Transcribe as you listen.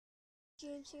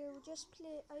James here.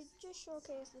 I just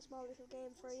showcased a small little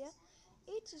game for you.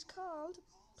 It is called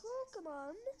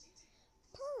Pokemon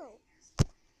Pearl.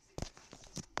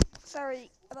 Sorry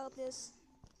about this.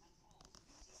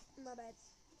 My bad.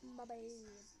 My bad.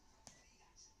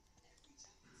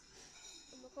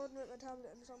 I'm recording with my tablet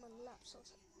and it's on my lap, so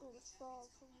it's going to fall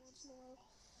from once in a while.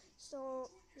 So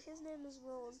his name is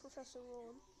Rowan, Professor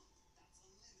Rowan.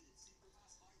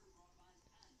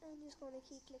 I'm just going to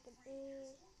keep clicking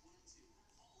A.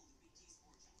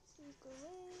 Please go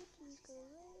away, please go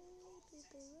away, please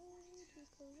go away,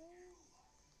 please go away.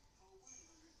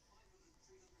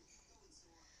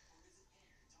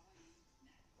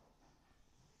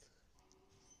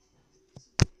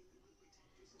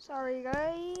 Sorry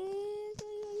guys.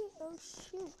 Oh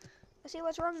shoot. I see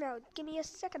what's wrong now. Give me a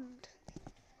second.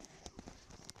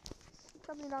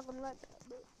 Probably not gonna like that,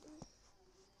 but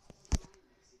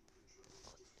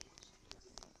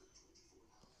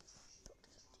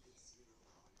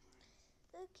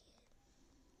okay.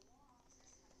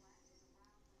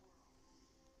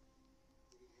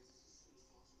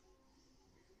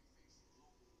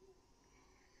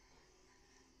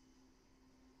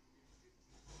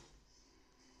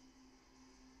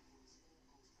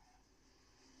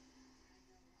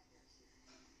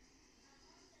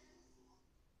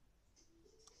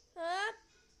 Huh?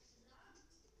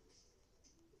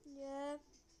 Yeah.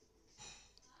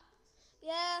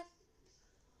 Yeah.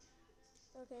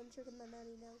 Okay, I'm tricking my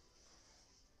nanny now.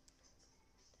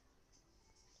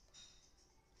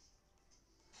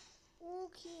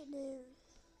 Okay now.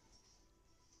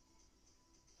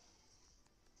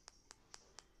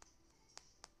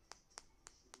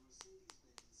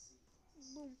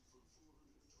 Boom.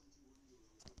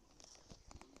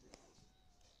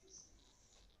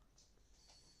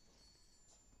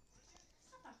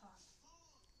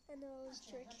 I know it was a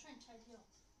trick.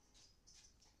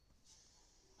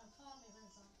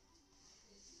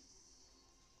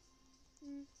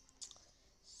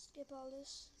 Skip all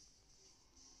this.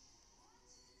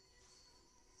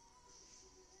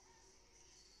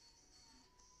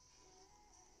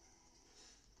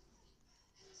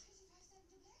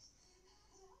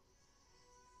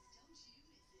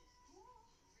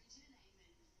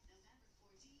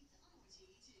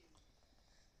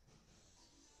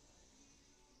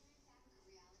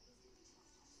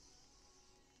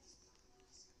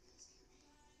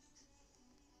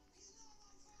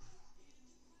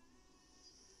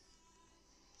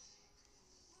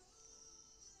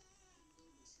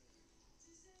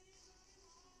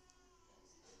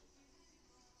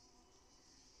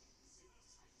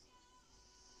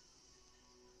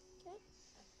 Okay.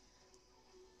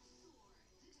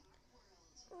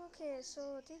 Okay, so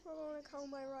I think we're going to call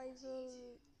my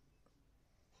rival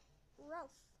Ralph.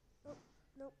 Oh,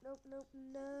 nope, nope, nope,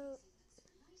 no.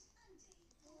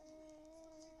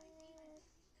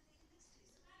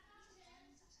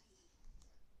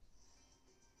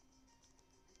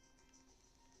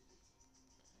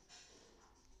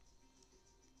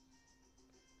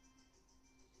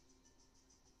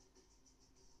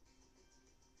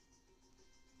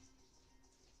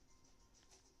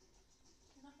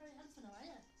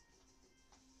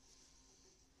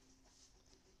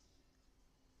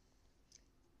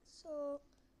 So,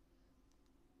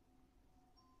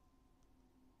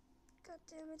 god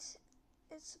damn it,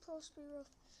 it's supposed to be rough.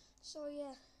 So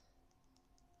yeah.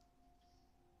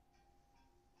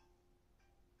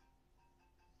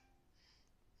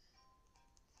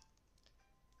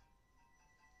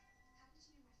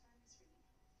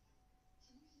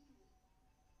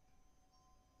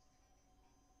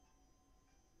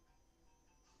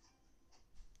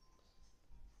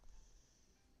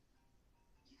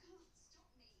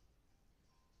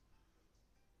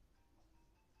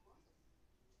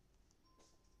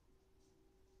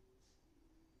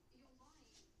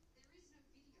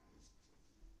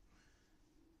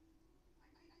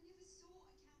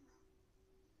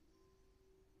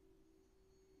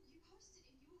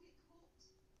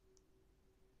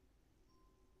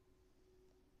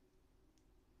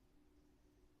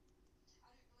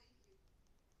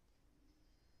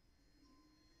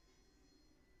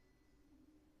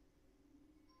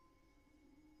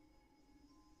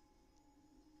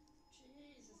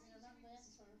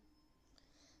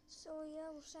 So yeah,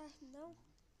 we're starting now.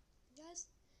 Guys,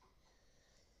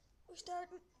 we're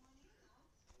starting.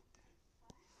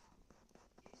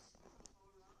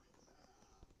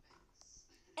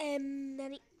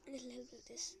 Nanny, a little help with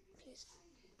this, please.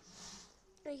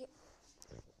 Thank you.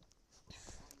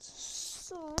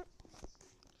 So,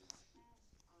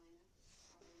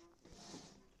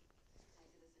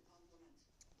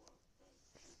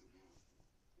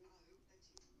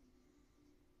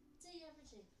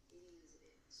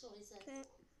 So he said. Okay.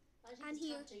 I think And it's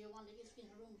here. time to your one that used to be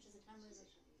in her room, which is a camera, is it?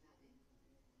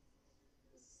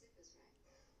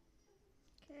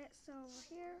 Okay, so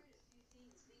here.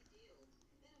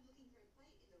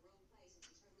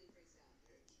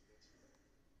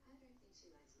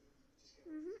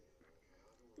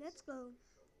 Let's go.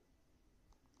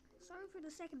 Sorry for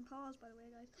the second pause, by the way,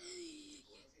 guys.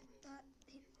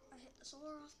 I hit the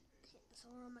solar off. Hit the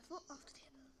solar on my foot off the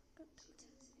table. God damn it.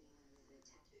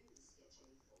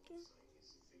 Okay. Okay.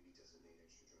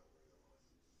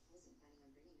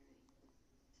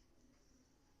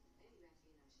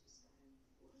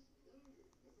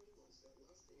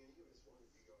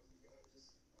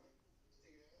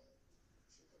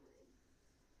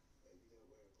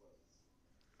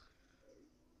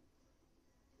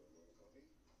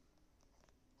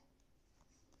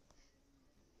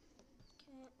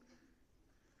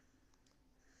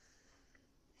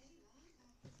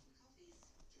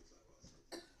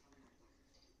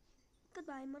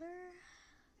 Goodbye, mother.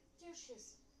 There she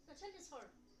is. Now tell this her.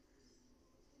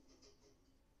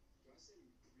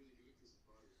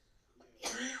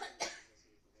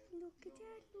 Look at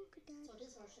that, look at that. So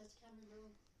this her, she has the camera in the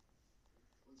room.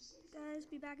 Guys,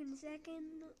 be back in a second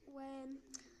when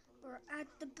we're at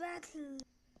the battle.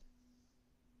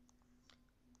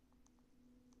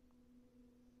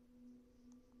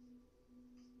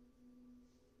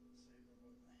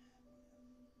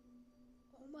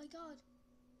 Oh my god.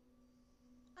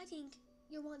 I think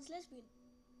your one's lesbian.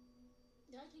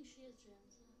 Yeah, I think she is,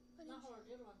 James. I Not think her,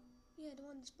 the other one. yeah, the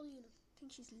one that's bullying her. I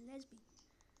think she's lesbian.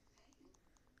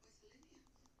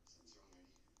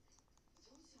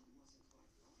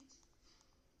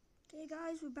 Okay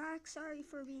guys, we're back. Sorry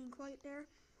for being quiet there.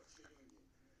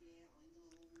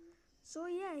 So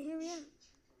yeah, here we are.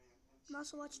 I'm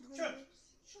also watching Homeworld.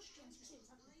 Shush, James, you see what's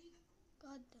happening.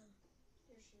 God damn.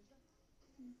 There she is.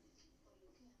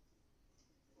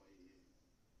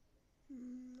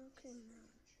 Okay now.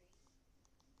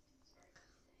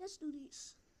 Let's do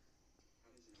these.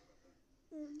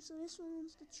 So this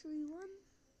one's the tree one.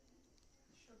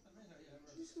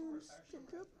 This one's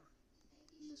jumped up.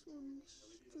 And this one's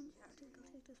jumped. I think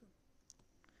I'll take this one.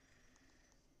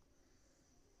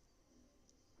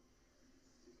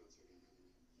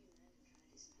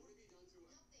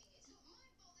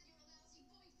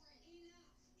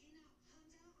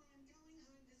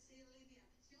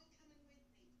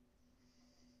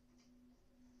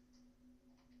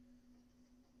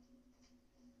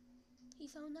 He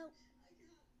found out.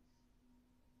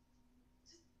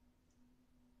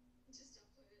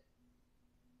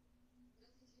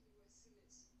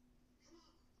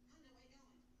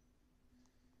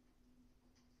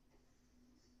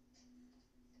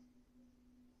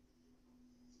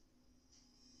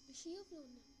 Is she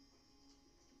uploading it?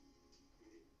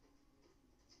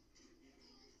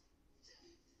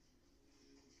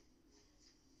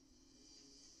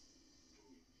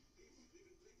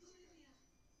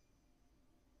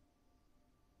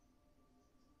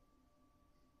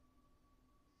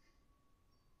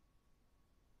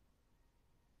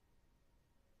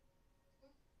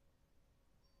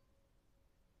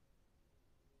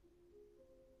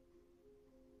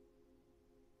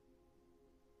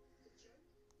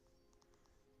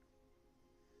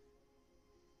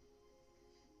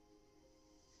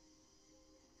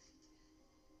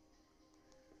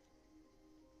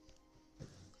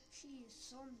 She is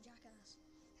some jackass.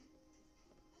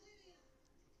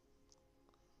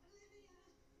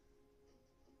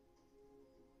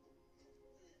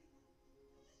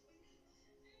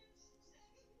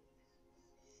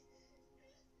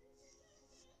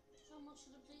 How much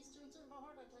did the police do for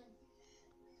her that time?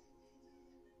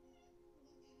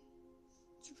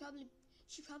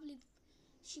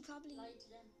 She probably Lied to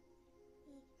them.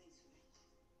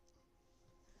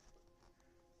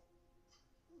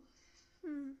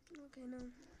 Okay, no.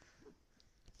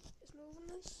 Just moving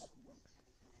this.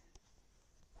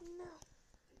 No.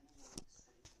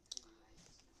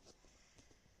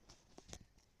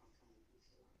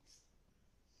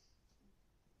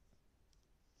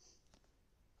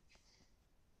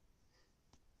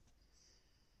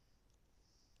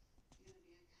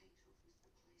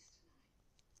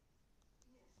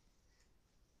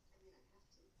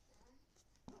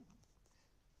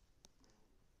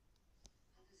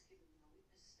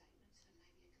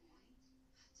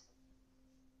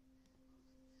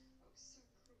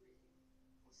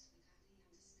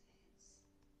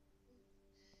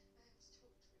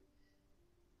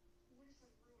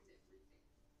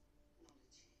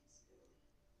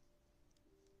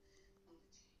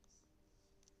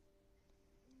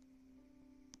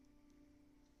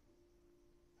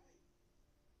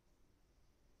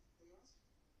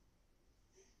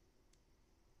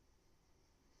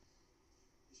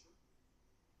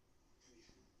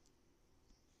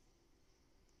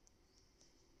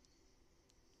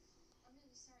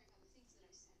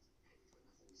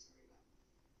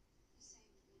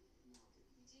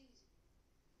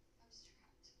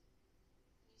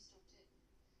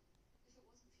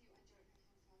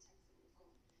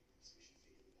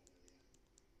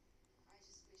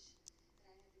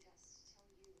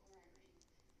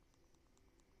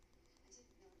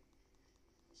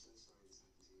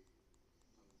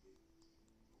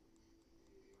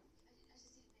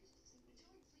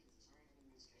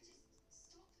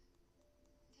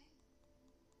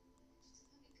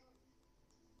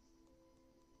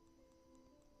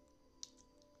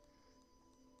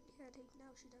 I think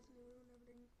now she definitely ruined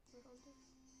everything with Hunter.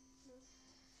 No.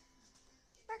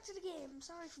 Back to the game.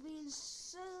 Sorry for being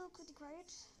so quickly quiet.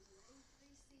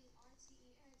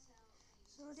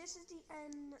 So this is the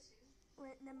end.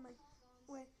 Wait, never mind.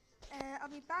 Wait.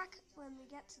 I'll be back when we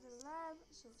get to the lab.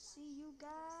 So see you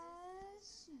guys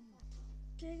soon.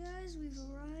 Okay, guys, we've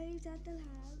arrived at the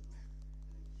lab.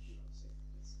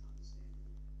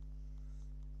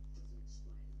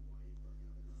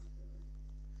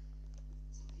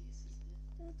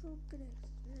 That's all good.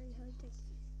 Very high tech.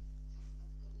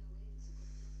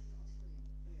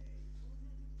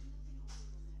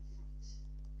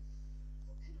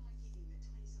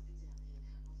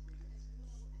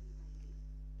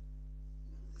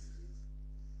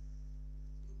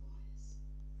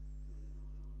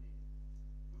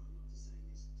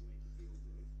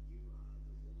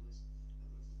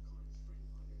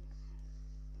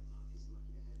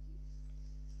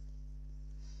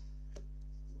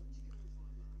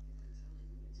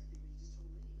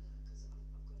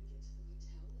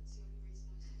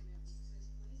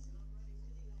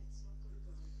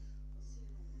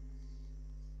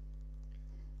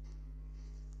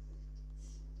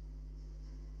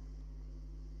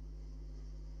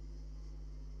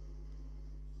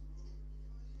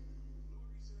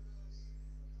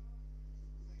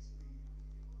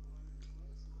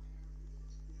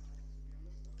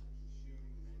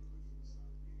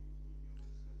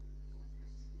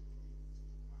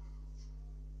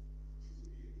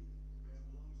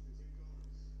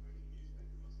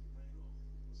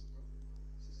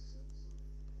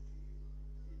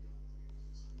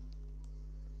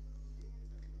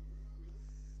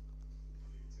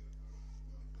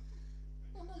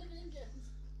 I'm not living in Jones.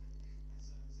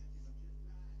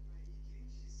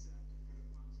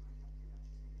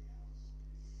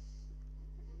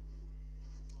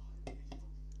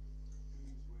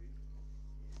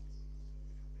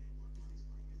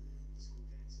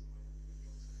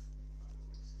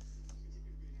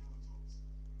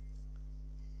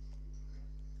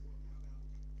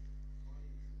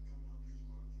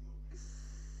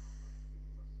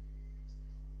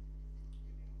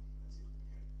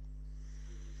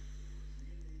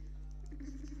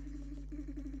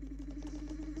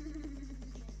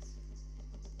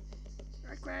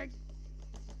 Right, Greg.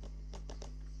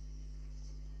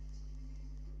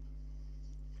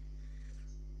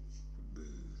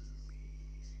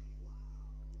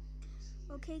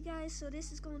 Okay, guys, so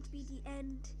this is going to be the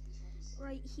end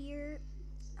right here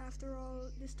after all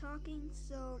this talking.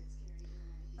 So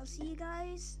I'll see you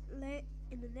guys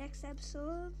in the next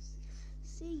episode.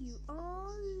 See you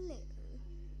all later.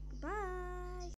 Goodbye.